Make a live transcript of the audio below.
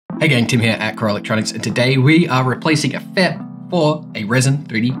Hey gang, Tim here at Core Electronics, and today we are replacing a FEP for a Resin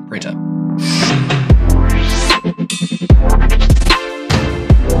 3D printer.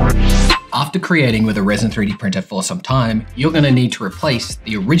 After creating with a Resin 3D printer for some time, you're going to need to replace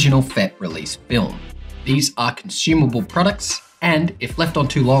the original FEP release film. These are consumable products, and if left on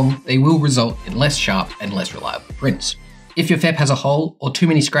too long, they will result in less sharp and less reliable prints. If your FEP has a hole or too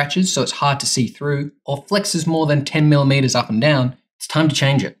many scratches so it's hard to see through, or flexes more than 10 millimeters up and down, it's time to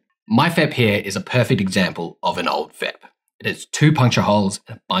change it. My FEP here is a perfect example of an old FEP. It has 2 puncture holes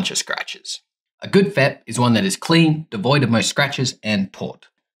and a bunch of scratches. A good FEP is one that is clean, devoid of most scratches, and taut.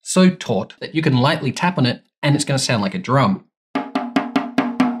 So taut that you can lightly tap on it and it's going to sound like a drum.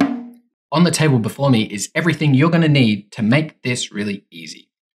 On the table before me is everything you're going to need to make this really easy.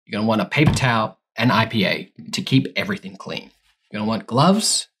 You're going to want a paper towel and IPA to keep everything clean. You're going to want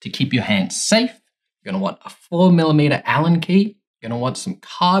gloves to keep your hands safe. You're going to want a 4mm Allen key. You're going to want some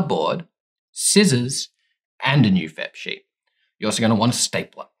cardboard, scissors, and a new FEP sheet. You're also going to want a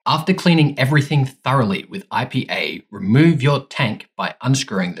stapler. After cleaning everything thoroughly with IPA, remove your tank by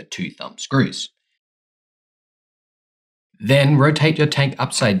unscrewing the 2 thumb screws. Then rotate your tank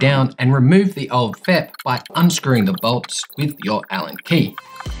upside down and remove the old FEP by unscrewing the bolts with your Allen key.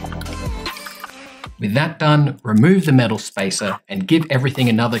 With that done, remove the metal spacer and give everything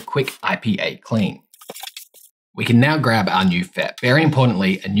another quick IPA clean. We can now grab our new FEP. Very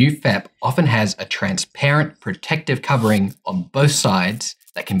importantly, a new FEP often has a transparent protective covering on both sides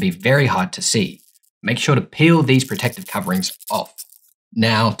that can be very hard to see. Make sure to peel these protective coverings off.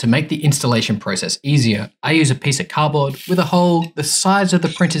 Now, to make the installation process easier, I use a piece of cardboard with a hole the size of the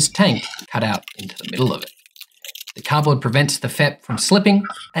printer's tank cut out into the middle of it. The cardboard prevents the FEP from slipping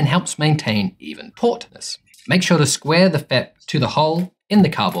and helps maintain even tautness. Make sure to square the FEP to the hole in the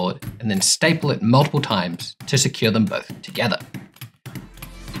cardboard and then staple it multiple times to secure them both together.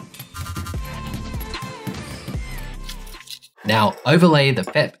 Now overlay the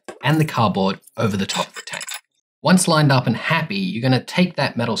FEP and the cardboard over the top of the tank. Once lined up and happy, you're going to take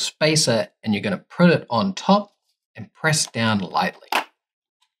that metal spacer and you're going to put it on top and press down lightly.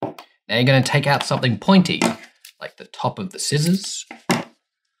 Now you're going to take out something pointy, like the top of the scissors.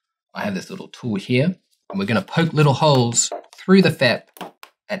 I have this little tool here, and we're going to poke little holes through the FEP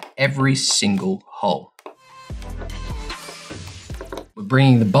at every single hole. We're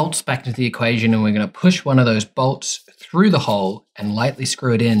bringing the bolts back into the equation, and we're going to push one of those bolts through the hole and lightly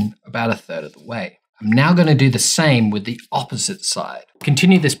screw it in about 1/3 of the way. I'm now going to do the same with the opposite side.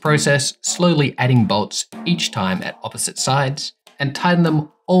 Continue this process, slowly adding bolts each time at opposite sides, and tighten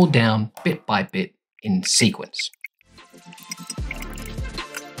them all down bit by bit in sequence.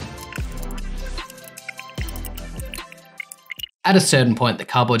 At a certain point, the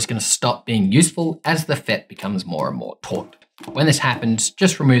cardboard is going to stop being useful as the FEP becomes more and more taut. When this happens,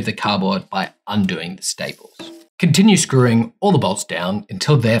 just remove the cardboard by undoing the staples. Continue screwing all the bolts down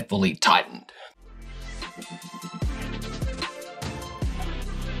until they're fully tightened.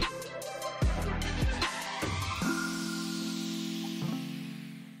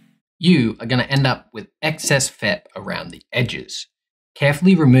 You are going to end up with excess FEP around the edges.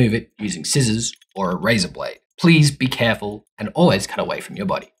 Carefully remove it using scissors or a razor blade. Please be careful and always cut away from your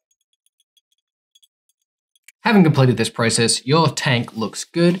body. Having completed this process, your tank looks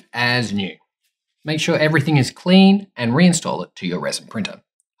good as new. Make sure everything is clean and reinstall it to your resin printer.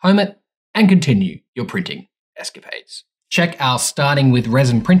 Home it and continue your printing escapades. Check our Starting with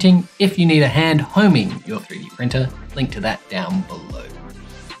Resin Printing if you need a hand homing your 3D printer. Link to that down below.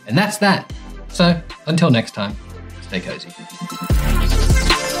 And that's that. So until next time, stay cozy.